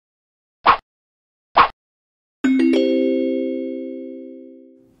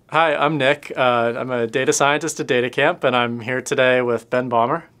Hi, I'm Nick. I'm a data scientist at DataCamp, and I'm here today with Ben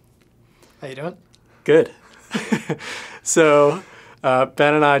Baumer. How you doing? Good. So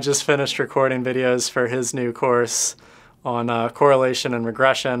Ben and I just finished recording videos for his new course on correlation and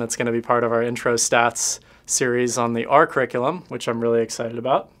regression. It's going to be part of our Intro Stats series on the R curriculum, which I'm really excited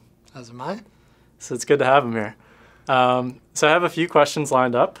about. As am I. So it's good to have him here. So I have a few questions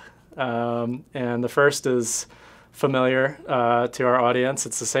lined up, and the first is familiar to our audience.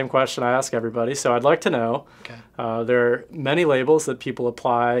 It's the same question I ask everybody. So I'd like to know, there are many labels that people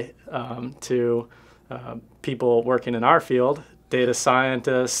apply to people working in our field: data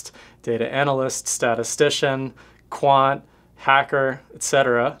scientist, data analyst, statistician, quant, hacker,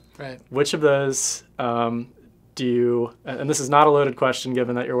 etc. Right. Which of those do you, and this is not a loaded question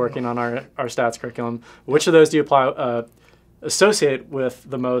given that you're working on our stats curriculum, which of those do you associate with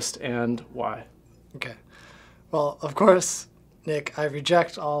the most and why? Okay. Well, of course, Nick, I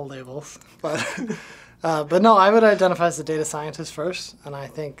reject all labels, but no, I would identify as a data scientist first, and I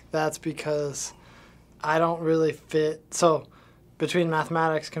think that's because I don't really fit. So between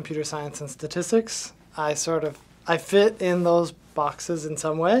mathematics, computer science, and statistics, I fit in those boxes in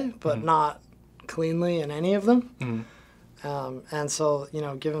some way, but not cleanly in any of them. And so,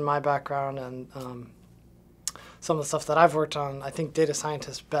 given my background and some of the stuff that I've worked on, I think data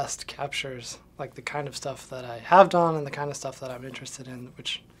scientist best captures like the kind of stuff that I have done and the kind of stuff that I'm interested in,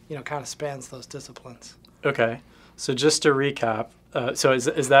 which kind of spans those disciplines. Okay, so just to recap, so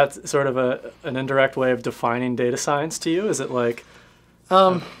is that sort of an indirect way of defining data science to you? Is it like?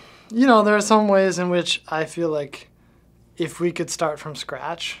 There are some ways in which I feel like if we could start from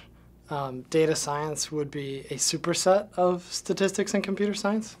scratch, data science would be a superset of statistics and computer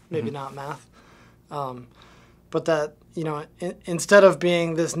science, maybe not math. But that, instead of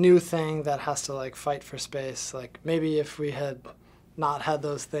being this new thing that has to like fight for space, like maybe if we had not had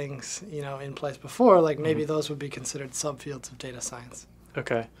those things, in place before, like maybe those would be considered subfields of data science.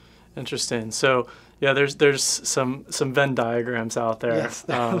 Okay, interesting. So yeah, there's some Venn diagrams out there. Yes,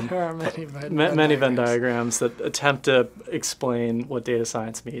 there are many Venn diagrams that attempt to explain what data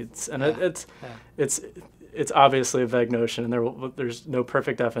science means, and it's obviously a vague notion, and there's no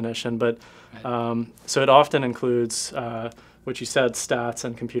perfect definition, but so it often includes what you said, stats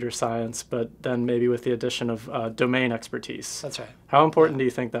and computer science, but then maybe with the addition of domain expertise. That's right. How important do you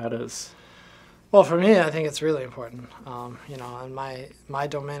think that is? Well, for me, I think it's really important. And my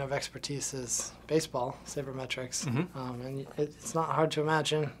domain of expertise is baseball, sabermetrics, and it's not hard to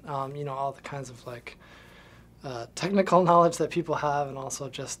imagine, all the kinds of like technical knowledge that people have, and also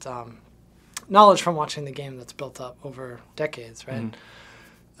just knowledge from watching the game that's built up over decades, right?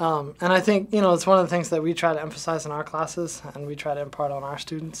 And I think, it's one of the things that we try to emphasize in our classes, and we try to impart on our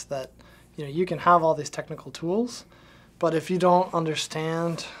students, that, you can have all these technical tools, but if you don't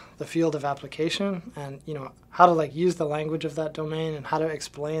understand the field of application and, how to like use the language of that domain and how to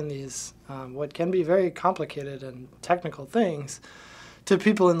explain these, what can be very complicated and technical things to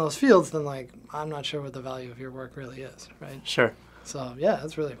people in those fields, then like, I'm not sure what the value of your work really is, right? Sure. So yeah,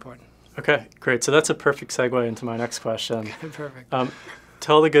 that's really important. Okay, great. So that's a perfect segue into my next question. Okay, perfect.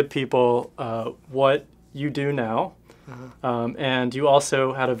 Tell the good people what you do now, and you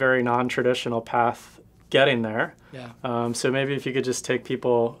also had a very non-traditional path getting there. Yeah. So maybe if you could just take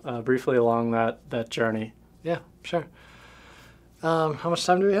people briefly along that journey. Yeah, sure. How much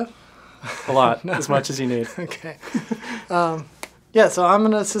time do we have? A lot, as much as you need. Okay. Yeah, so I'm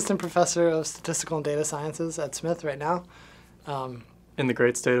an assistant professor of statistical and data sciences at Smith right now. In the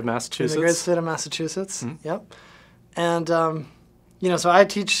great state of Massachusetts? In the great state of Massachusetts, yep. And, so I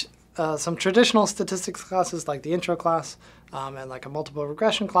teach some traditional statistics classes like the intro class and like a multiple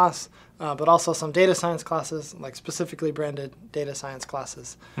regression class, but also some data science classes, like specifically branded data science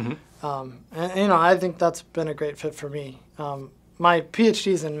classes. And I think that's been a great fit for me. My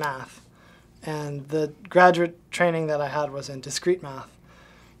PhD is in math, and the graduate training that I had was in discrete math.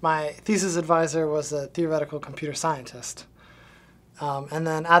 My thesis advisor was a theoretical computer scientist. And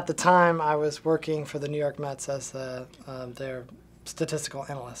then at the time, I was working for the New York Mets as their statistical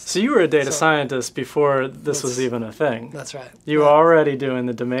analyst. So you were a data scientist before this was even a thing. That's right. You were already doing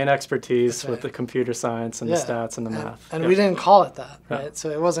the domain expertise with the computer science and the stats and the math. And we didn't call it that, right?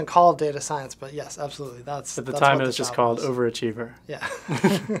 So it wasn't called data science, but yes, absolutely. At the time, it was just called overachiever. Yeah.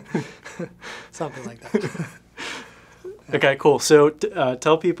 Something like that. Okay, cool. So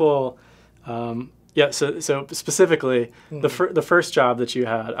tell people... so specifically, the first job that you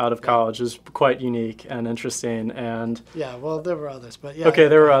had out of college was quite unique and interesting, and yeah, well, there were others, but yeah. Okay,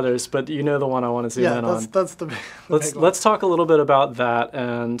 there were others, but you know the one I want to zoom in on. That's the big Let's talk a little bit about that,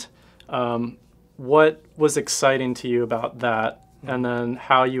 and what was exciting to you about that and then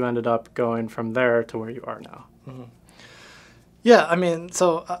how you ended up going from there to where you are now. Yeah, I mean,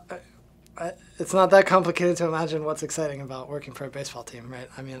 so it's not that complicated to imagine what's exciting about working for a baseball team, right?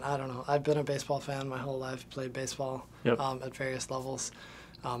 I mean, I don't know. I've been a baseball fan my whole life, played baseball at various levels.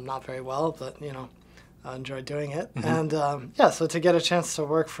 Not very well, but, I enjoy doing it. And, so to get a chance to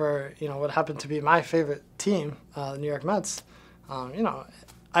work for, what happened to be my favorite team, the New York Mets,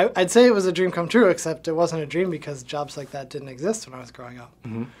 I'd say it was a dream come true, except it wasn't a dream because jobs like that didn't exist when I was growing up.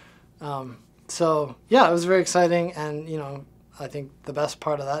 So, yeah, it was very exciting. And, I think the best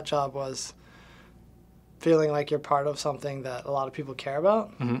part of that job was feeling like you're part of something that a lot of people care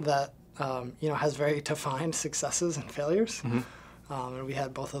about, that, has very defined successes and failures. And we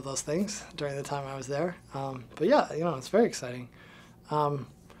had both of those things during the time I was there. But yeah, it's very exciting. And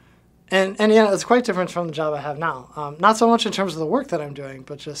it's quite different from the job I have now. Not so much in terms of the work that I'm doing,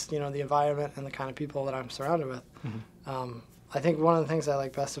 but just, the environment and the kind of people that I'm surrounded with. I think one of the things I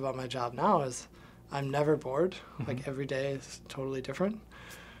like best about my job now is I'm never bored. Like every day is totally different.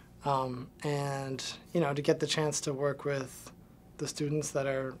 And, to get the chance to work with the students that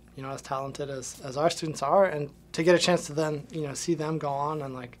are, as talented as our students are, and to get a chance to then, see them go on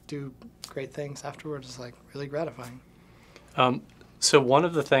and like do great things afterwards is like really gratifying. So one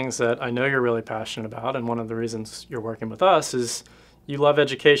of the things that I know you're really passionate about, and one of the reasons you're working with us, is you love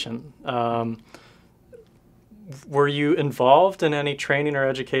education. Were you involved in any training or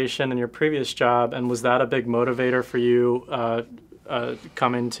education in your previous job, and was that a big motivator for you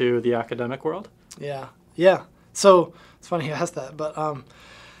coming to the academic world? Yeah. So it's funny you asked that, but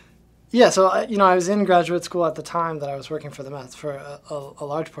so I was in graduate school at the time that I was working for the Mets for a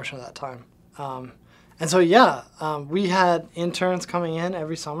large portion of that time. And so, we had interns coming in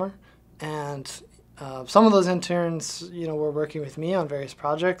every summer, and some of those interns, were working with me on various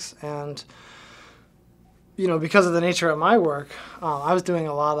projects. And, because of the nature of my work, I was doing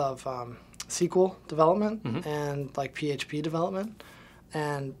a lot of SQL development and like PHP development.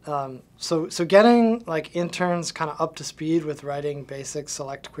 And so getting like interns kind of up to speed with writing basic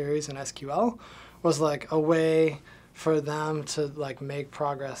select queries in SQL was like a way for them to like make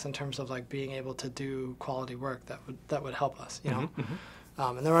progress in terms of like being able to do quality work that would help us, and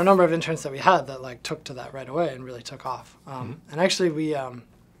there were a number of interns that we had that like took to that right away and really took off. And actually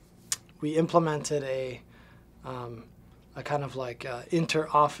we implemented a kind of like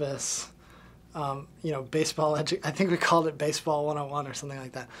inter-office baseball, I think we called it Baseball 101 or something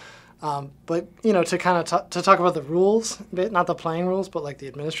like that. But, to kind of to talk about the rules, not the playing rules, but like the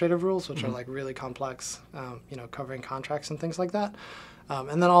administrative rules, which are like really complex, covering contracts and things like that.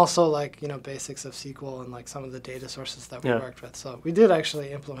 And then also like, basics of SQL and like some of the data sources that we worked with. So we did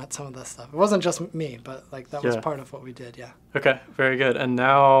actually implement some of this stuff. It wasn't just me, but like that was part of what we did, Okay, very good. And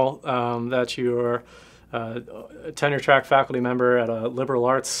now that you're a tenure-track faculty member at a liberal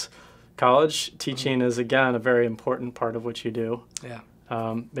arts college, teaching is, again, a very important part of what you do.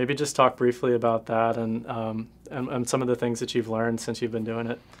 Maybe just talk briefly about that and some of the things that you've learned since you've been doing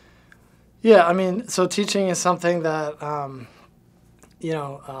it. Yeah, I mean, so teaching is something that,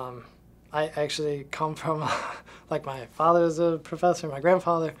 I actually come from, like my father is a professor, my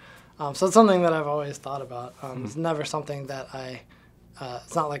grandfather. So it's something that I've always thought about. It's never something that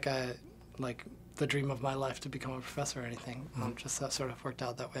it's not like the dream of my life to become a professor or anything. Just that sort of worked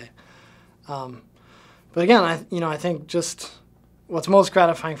out that way. But again, I think just what's most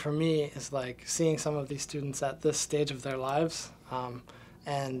gratifying for me is like seeing some of these students at this stage of their lives.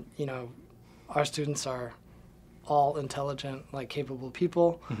 And, our students are all intelligent, like capable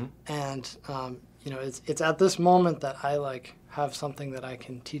people. And, it's at this moment that I like have something that I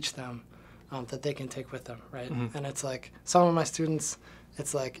can teach them that they can take with them, right? And it's like some of my students,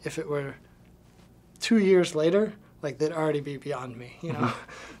 it's like if it were 2 years later, like they'd already be beyond me,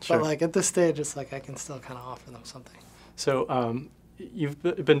 Sure. But like at this stage, it's like I can still kind of offer them something. So you've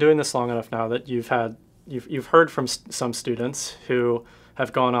been doing this long enough now that you've heard from some students who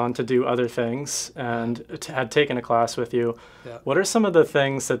have gone on to do other things and had taken a class with you. What are some of the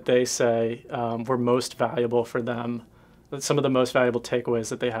things that they say were most valuable for them? Some of the most valuable takeaways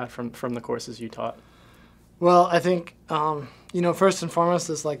that they had from the courses you taught? Well, I think, first and foremost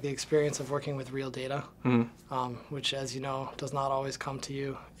is like the experience of working with real data, which, as you know, does not always come to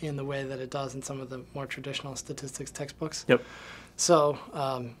you in the way that it does in some of the more traditional statistics textbooks. So,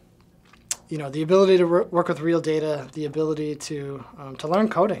 the ability to work with real data, the ability to learn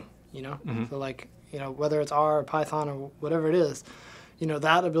coding, so like, whether it's R or Python or whatever it is,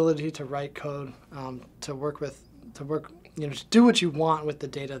 that ability to write code, to do what you want with the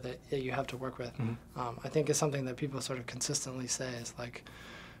data that you have to work with, I think is something that people sort of consistently say is like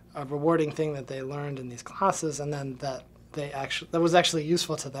a rewarding thing that they learned in these classes, and then that that was actually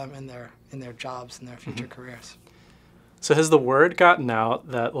useful to them in their jobs and their future careers. So has the word gotten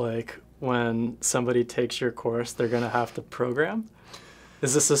out that like when somebody takes your course, they're going to have to program?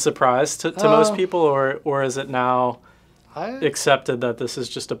 Is this a surprise to most people, or is it now accepted that this is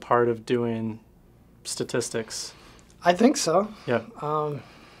just a part of doing statistics? I think so. Yeah.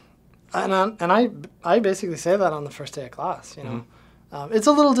 And I basically say that on the first day of class, you know. It's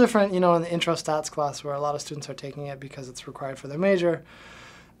a little different, you know, in the intro stats class where a lot of students are taking it because it's required for their major,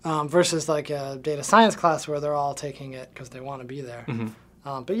 versus like a data science class where they're all taking it because they want to be there.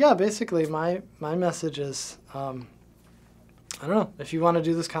 But yeah, basically my message is, I don't know, if you want to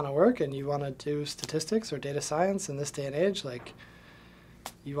do this kind of work and you want to do statistics or data science in this day and age, like,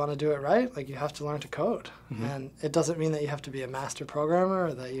 you want to do it right, like, you have to learn to code. And it doesn't mean that you have to be a master programmer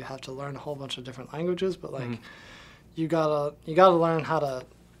or that you have to learn a whole bunch of different languages, but like, you gotta learn how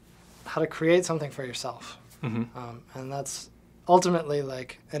to create something for yourself. And that's ultimately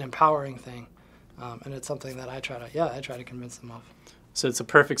like an empowering thing. And it's something that I try to convince them of. So it's a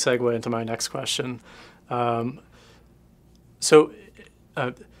perfect segue into my next question.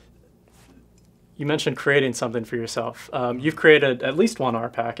 You mentioned creating something for yourself. You've created at least one R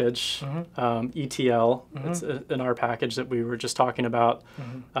package, ETL. It's an R package that we were just talking about,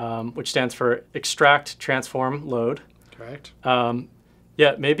 which stands for Extract, Transform, Load. Correct.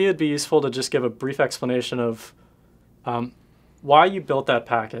 Yeah, maybe it'd be useful to just give a brief explanation of why you built that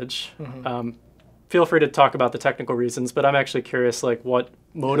package. Feel free to talk about the technical reasons, but I'm actually curious, like, what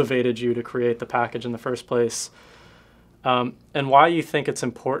motivated you to create the package in the first place, and why you think it's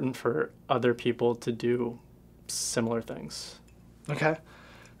important for other people to do similar things. Okay.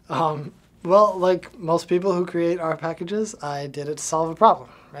 Well, like most people who create R packages, I did it to solve a problem,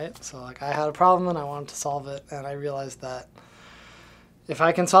 right? So like I had a problem and I wanted to solve it, and I realized that if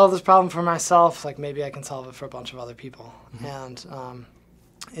I can solve this problem for myself, like maybe I can solve it for a bunch of other people. And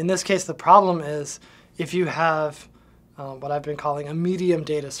in this case, the problem is if you have what I've been calling a medium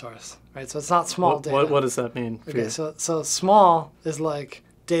data source, right? So it's not small data. What does that mean? Okay, so small is like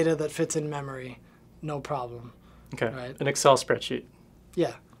data that fits in memory, no problem. Okay, right? An Excel spreadsheet.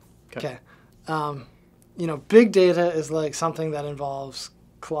 Yeah. Okay. You know, big data is like something that involves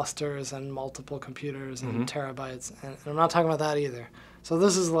clusters and multiple computers and terabytes, and I'm not talking about that either. So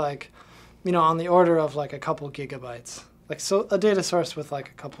this is like, you know, on the order of like a couple gigabytes. Like, so a data source with like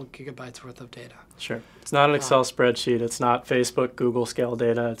a couple gigabytes worth of data. Sure. It's not an Excel spreadsheet. It's not Facebook, Google scale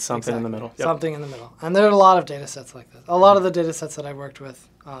data. It's something in the middle. Yep. Something in the middle. And there are a lot of data sets like this. A lot of the data sets that I worked with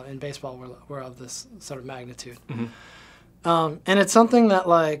in baseball were of this sort of magnitude. And it's something that,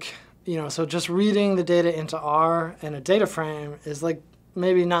 like, you know, so just reading the data into R and a data frame is like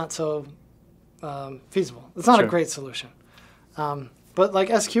maybe not so feasible. It's not a great solution. But like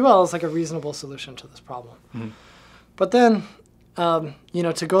SQL is like a reasonable solution to this problem. But then, you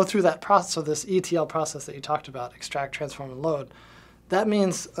know, to go through that process, so this ETL process that you talked about, extract, transform, and load, that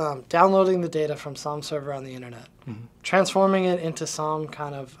means downloading the data from some server on the internet, transforming it into some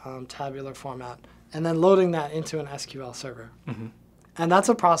kind of tabular format, and then loading that into an SQL server. And that's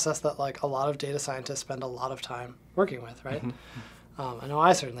a process that like a lot of data scientists spend a lot of time working with, right? I know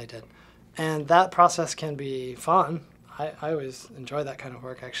I certainly did. And that process can be fun. I always enjoy that kind of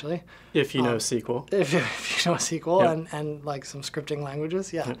work, actually. If you know SQL. If you know SQL and like some scripting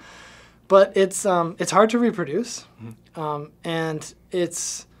languages, But it's hard to reproduce, and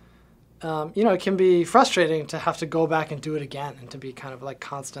it's you know, it can be frustrating to have to go back and do it again and to be kind of like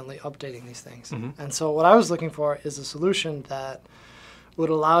constantly updating these things. And so what I was looking for is a solution that would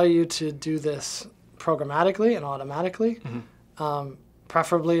allow you to do this programmatically and automatically,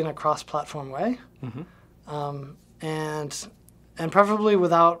 preferably in a cross-platform way. And preferably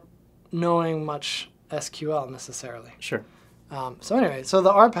without knowing much SQL necessarily. Sure. So anyway, so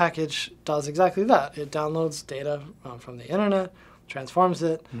the R package does exactly that. It downloads data from the internet, transforms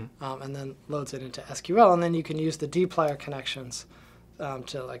it, and then loads it into SQL, and then you can use the dplyr connections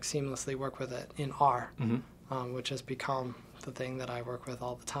to like seamlessly work with it in R, which has become the thing that I work with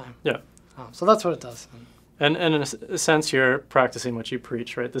all the time. Yeah. So that's what it does. And in a sense, you're practicing what you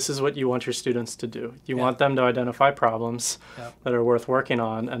preach, right? This is what you want your students to do. You want them to identify problems that are worth working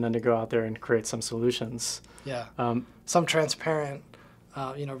on, and then to go out there and create some solutions. Yeah. Some transparent,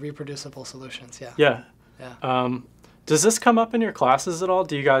 you know, reproducible solutions. Yeah. Yeah. Yeah. Does this come up in your classes at all?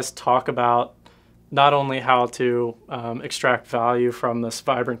 Do you guys talk about not only how to extract value from this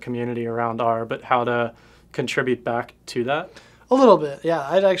vibrant community around R, but how to contribute back to that? A little bit, yeah.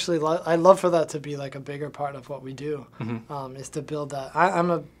 I'd love for that to be like a bigger part of what we do, is to build that.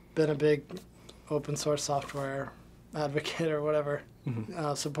 Been a big open source software advocate or whatever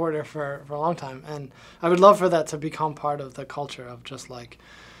supporter for a long time. And I would love for that to become part of the culture of just like,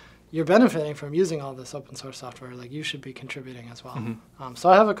 you're benefiting from using all this open source software, like you should be contributing as well. So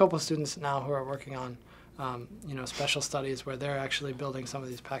I have a couple of students now who are working on special studies where they're actually building some of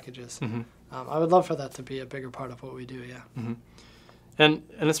these packages. I would love for that to be a bigger part of what we do, yeah. And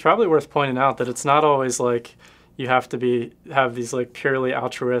it's probably worth pointing out that it's not always like you have to have these like purely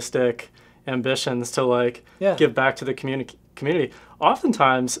altruistic ambitions to like give back to the community.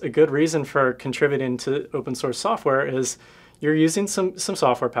 Oftentimes, a good reason for contributing to open source software is you're using some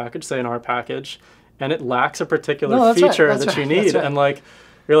software package, say an R package, and it lacks a particular feature that you need. And like,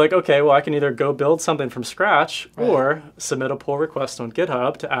 you're like, okay, well, I can either go build something from scratch or submit a pull request on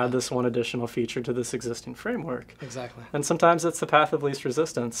GitHub to add this one additional feature to this existing framework. Exactly. And sometimes it's the path of least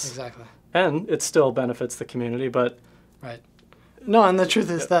resistance. Exactly. And it still benefits the community, but... Right. No, and the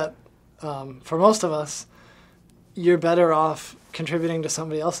truth is that for most of us, you're better off contributing to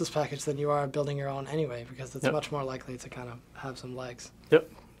somebody else's package than you are building your own anyway, because it's much more likely to kind of have some legs. Yep,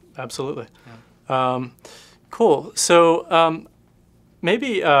 absolutely. Yeah. Cool. So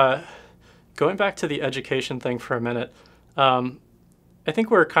maybe going back to the education thing for a minute, I think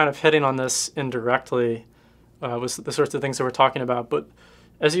we're kind of hitting on this indirectly with the sorts of things that we're talking about, but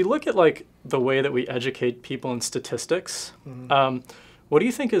as you look at like the way that we educate people in statistics, what do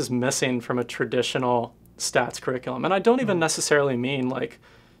you think is missing from a traditional stats curriculum? And I don't even necessarily mean like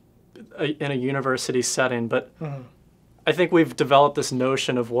in a university setting, but I think we've developed this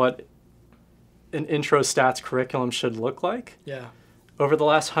notion of what an intro stats curriculum should look like over the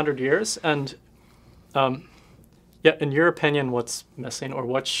last 100 years. And in your opinion, what's missing, or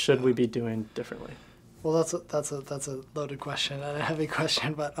what should we be doing differently? Well, that's a loaded question and a heavy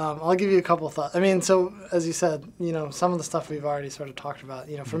question, but I'll give you a couple of thoughts. I mean, so as you said, some of the stuff we've already sort of talked about.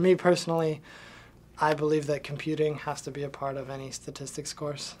 For me personally, I believe that computing has to be a part of any statistics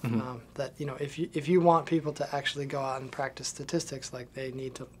course. That if you want people to actually go out and practice statistics, like they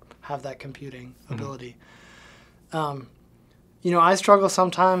need to have that computing ability. I struggle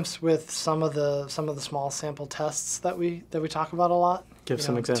sometimes with some of the small sample tests that we talk about a lot. Give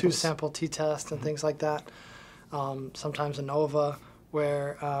some examples. 2-sample t-test and things like that. Sometimes ANOVA,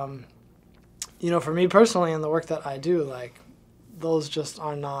 where for me personally in the work that I do, like those just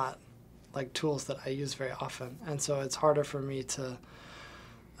are not like tools that I use very often, and so it's harder for me to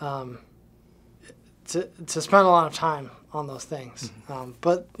spend a lot of time on those things.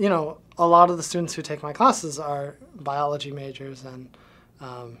 But a lot of the students who take my classes are biology majors and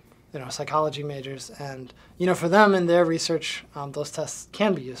psychology majors, and for them in their research, those tests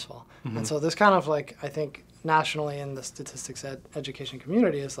can be useful. And so there's kind of like, I think nationally in the statistics education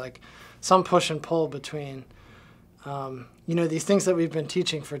community is like some push and pull between these things that we've been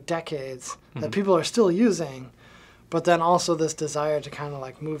teaching for decades that people are still using, but then also this desire to kind of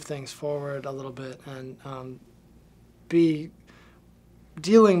like move things forward a little bit and be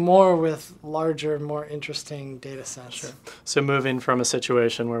dealing more with larger, more interesting data sets. Sure. So moving from a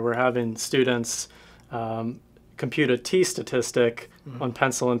situation where we're having students compute a t-statistic on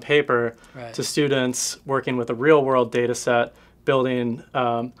pencil and paper to students working with a real-world data set, building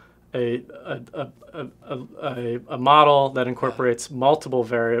a model that incorporates multiple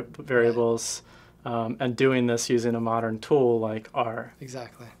variables, and doing this using a modern tool like R.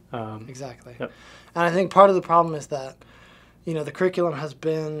 Exactly. Exactly. Yep. And I think part of the problem is that the curriculum has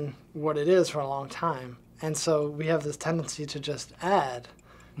been what it is for a long time, and so we have this tendency to just add.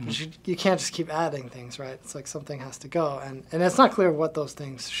 But you can't just keep adding things, right? It's like something has to go, and it's not clear what those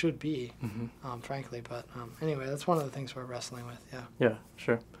things should be, frankly. But anyway, that's one of the things we're wrestling with. Yeah,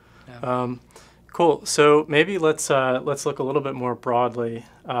 sure. Yeah. Cool. So maybe let's look a little bit more broadly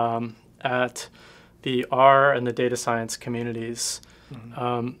at the R and the data science communities.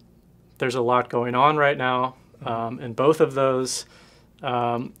 There's a lot going on right now in both of those.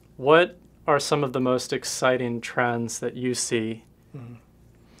 What are some of the most exciting trends that you see?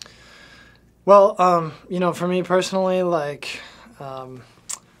 Well, for me personally, like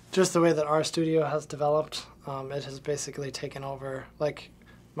just the way that RStudio has developed, it has basically taken over like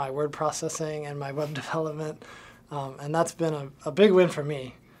my word processing and my web development, and that's been a big win for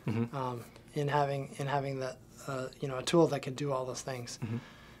me in having that a tool that can do all those things.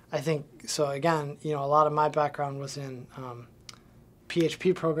 I think so. Again, a lot of my background was in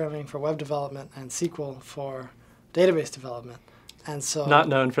PHP programming for web development and SQL for database development. And so not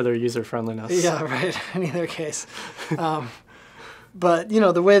known for their user friendliness. Yeah, right. In either case, but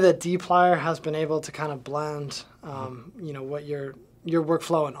the way that dplyr has been able to kind of blend, what your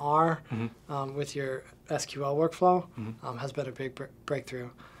workflow in R with your SQL workflow has been a big breakthrough.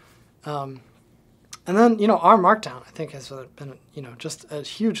 And then, R Markdown, I think, has been, just a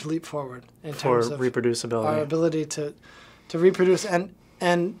huge leap forward in terms of reproducibility. Our ability to reproduce.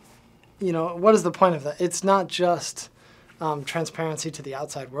 And what is the point of that? It's not just transparency to the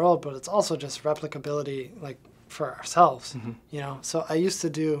outside world, but it's also just replicability, like, for ourselves, So I used to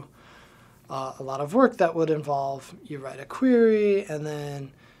do a lot of work that would involve you write a query, and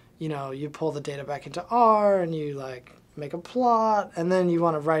then, you pull the data back into R, and you, like, make a plot, and then you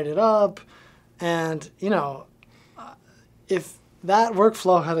want to write it up. And, if that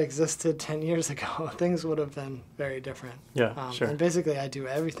workflow had existed 10 years ago, things would have been very different. Yeah, sure. And basically, I do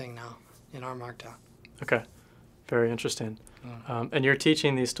everything now in R Markdown. Okay. Very interesting. And you're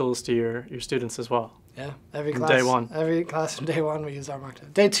teaching these tools to your students as well? Yeah. Every from class, day one? Every class from day one, we use R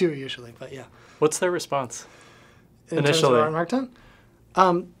Markdown. Day two, usually, but yeah. What's their response initially? In terms of R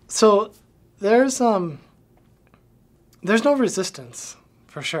Markdown? So there's no resistance,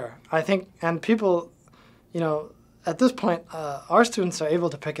 for sure. I think, and people, at this point, our students are able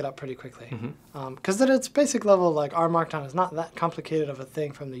to pick it up pretty quickly. Because at its basic level, like, R Markdown is not that complicated of a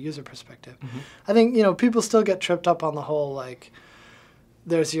thing from the user perspective. I think, people still get tripped up on the whole, like,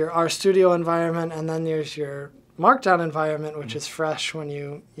 there's your RStudio environment, and then there's your Markdown environment, which is fresh when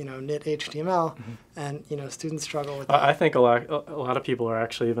you, knit HTML, and, students struggle with that. I think a lot of people are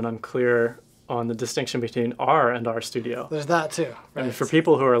actually even unclear on the distinction between R and RStudio. There's that too. Right? I mean, for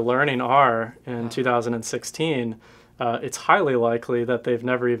people who are learning R in 2016, it's highly likely that they've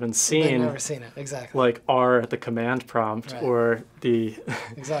never even seen. They've never seen it, exactly. Like R at the command prompt, right. Or the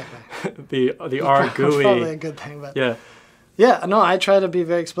exactly the R GUI. It's probably a good thing, but yeah. No, I try to be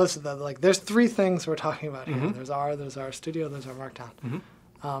very explicit that, like, there's three things we're talking about here. There's R, there's RStudio, there's R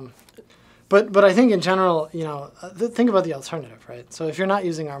Markdown. But I think in general, think about the alternative, right? So if you're not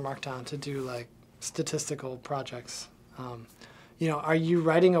using R Markdown to do, like, statistical projects, are you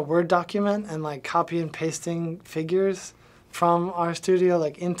writing a Word document and, like, copy and pasting figures from RStudio,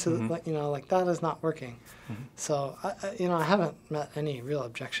 like, into, like, that is not working. So, I haven't met any real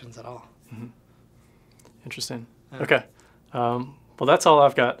objections at all. Interesting. Yeah. Okay. Well, that's all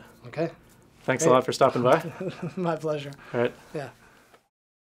I've got. Okay. Thanks a lot for stopping by. My pleasure. All right. Yeah.